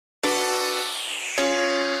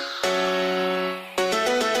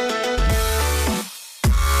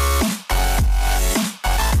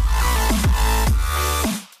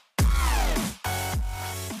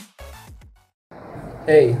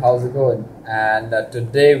Hey, how's it going? And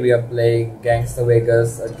today we are playing Gangster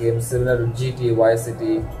Vegas, a game similar to GTA Vice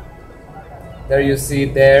City. There you see,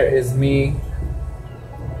 there is me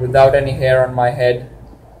without any hair on my head.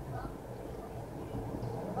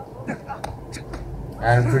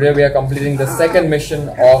 And today we are completing the second mission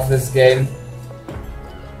of this game.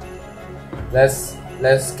 Let's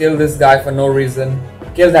kill this guy for no reason.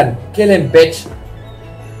 Kill him, bitch.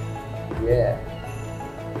 Yeah.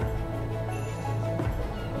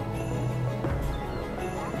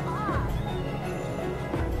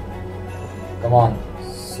 Come on.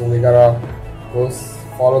 So we gotta go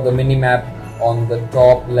follow the mini map on the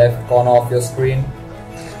top left corner of your screen.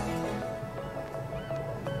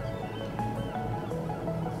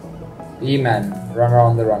 E-man, run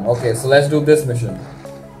around the run. Okay, so let's do this mission.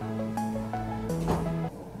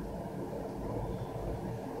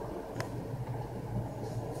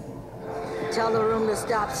 Tell the room to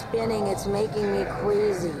stop spinning, it's making me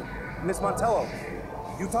queasy. Miss Montello,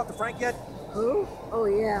 you talked to Frank yet? Who? Oh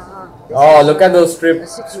yeah. Oh, look at those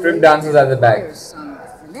strip dancers at the back.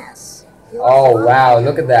 Oh wow,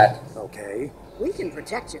 look at that. Okay. We can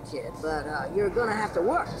protect you, kid, but you're gonna have to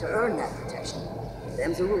work to earn that protection.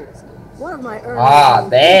 Them's the rules. One of my Ah,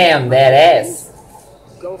 damn, that ass.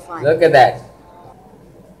 Go find Look at that.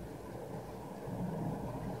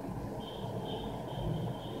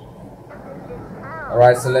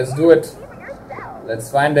 Alright, so let's do it. Let's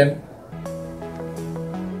find him.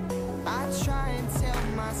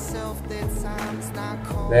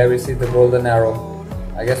 There we see the golden arrow.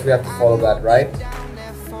 I guess we have to follow that, right?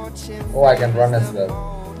 Oh, I can run as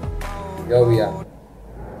well. Here we are.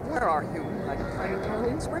 Where are you?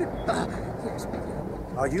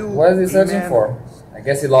 Are you? What is he searching for? I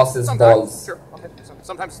guess he lost his balls. Sure. Okay.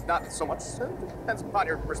 Sometimes not so much. Depends upon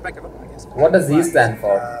your perspective, I guess. What does he stand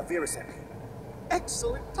for?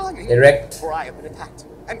 Excellent timing. Erect. For I have been attacked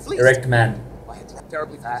and fleeced. Erect man. I had trapped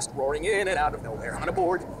terribly fast, roaring in and out of nowhere on a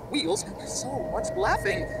board, wheels, so much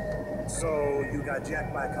laughing. So you got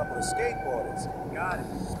jacked by a couple of skateboarders. Got it.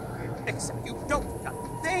 Except you don't got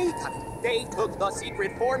it. They got it. They took the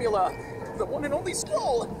secret formula. The one and only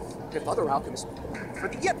skull. If other alchemists for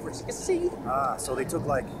the Empress, you see? Ah, so they took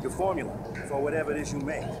like your formula for whatever it is you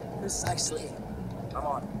make. Precisely. Come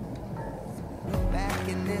on. Back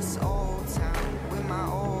in this old town with my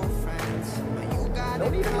old friends. You got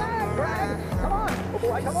Don't even laugh, Brad. Come on,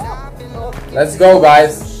 before I come off. Let's go,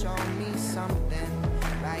 guys. Show me something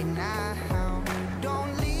right now.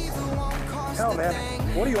 Don't leave, it won't cost Hell, a man.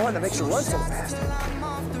 thing. What are you on that makes you run so fast? I'm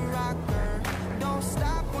off the rocker. Don't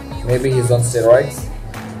stop when you Maybe he's on steroids.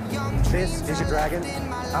 This is your dragon?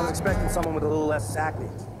 I was expecting someone with a little less acne.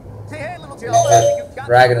 Hey, little Joe. That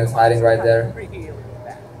dragon is hiding right there.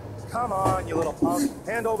 Come on, you little punk.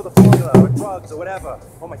 Hand over the formula or drugs or whatever.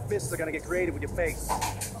 Or my fists are gonna get creative with your face.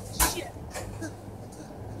 Shit.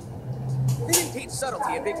 They didn't teach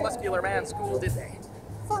subtlety in big muscular man school, did they?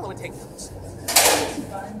 Follow and take notes.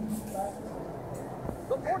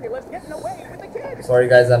 The formula's getting away with the kids. Sorry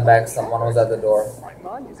guys, I'm back. Someone was at the door. My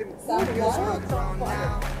mind is imploding in a world on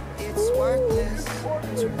fire. it's worthless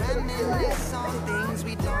to reminisce on things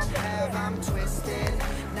we don't have. I'm twisted,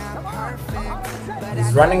 not perfect, but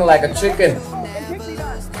He's running like a chicken.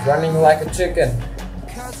 He's running like a chicken.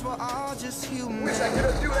 cause we're all just human. Wish I could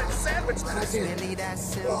have threw that sandwich that I did. Really that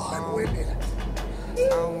simple. Oh, I'm wicked.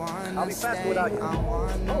 I'll be faster without you. I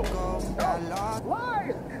wanna go. I lost.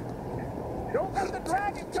 Why? Don't let the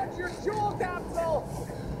dragon touch your jewel capsule!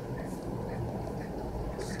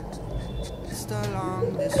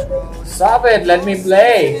 Along this road. Stop it, let me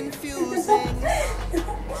play. Confusing.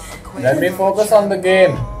 Let me focus on the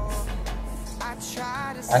game. I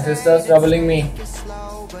try to My sister's troubling me. say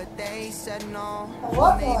slow, but they said no.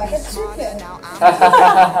 Walk like a chicken. Now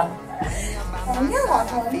I'm gonna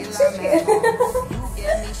walk like a chicken.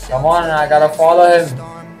 Come on, I gotta follow him.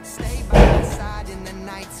 Stay by my side in the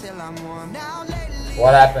night till I'm warm. Now lately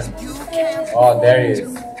What happened? you can't Oh, there he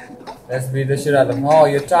is. Let's beat the shit out of him. Oh,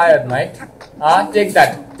 you're tired, mate. Huh? Take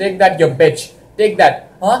that, you bitch. Take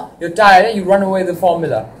that. Huh? You're tired, eh? You run away with the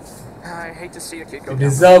formula. I hate to see a kid go You down.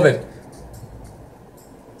 deserve it.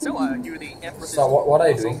 So, you're the Empress. So, what are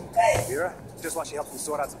you doing? Vera, just while she helps me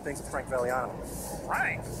sort out some things with Frank Valiano.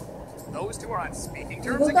 Frank. Those two are on speaking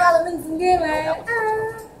terms People again. call him Vincent Gamer.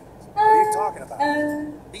 What are you talking about?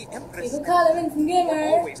 The Empress People call him Vincent Gamer.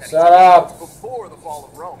 always had Shut up. before the fall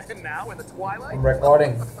of Rome, and now in the twilight. I'm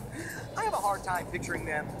recording. I have a hard time picturing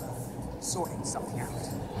them sorting something out.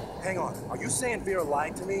 Hang on. Are you saying Vera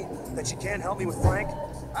lied to me? That she can't help me with Frank?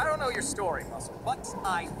 I don't know your story, Muscle, but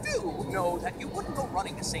I do know that you wouldn't go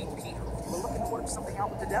running to St. Peter if you were looking to work something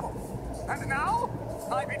out with the devil. And now,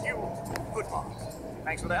 I bid you good luck.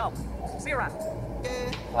 Thanks for the help. See you around.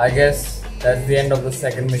 I guess that's the end of the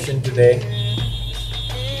second mission today.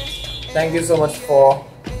 Thank you so much for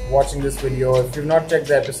watching this video. If you've not checked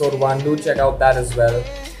the episode 1, do check out that as well.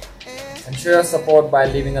 And show your support by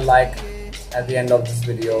leaving a like at the end of this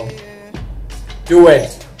video. Do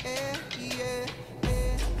it!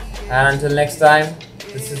 And until next time,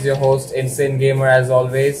 this is your host Insane Gamer as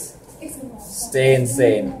always. Stay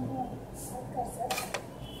insane.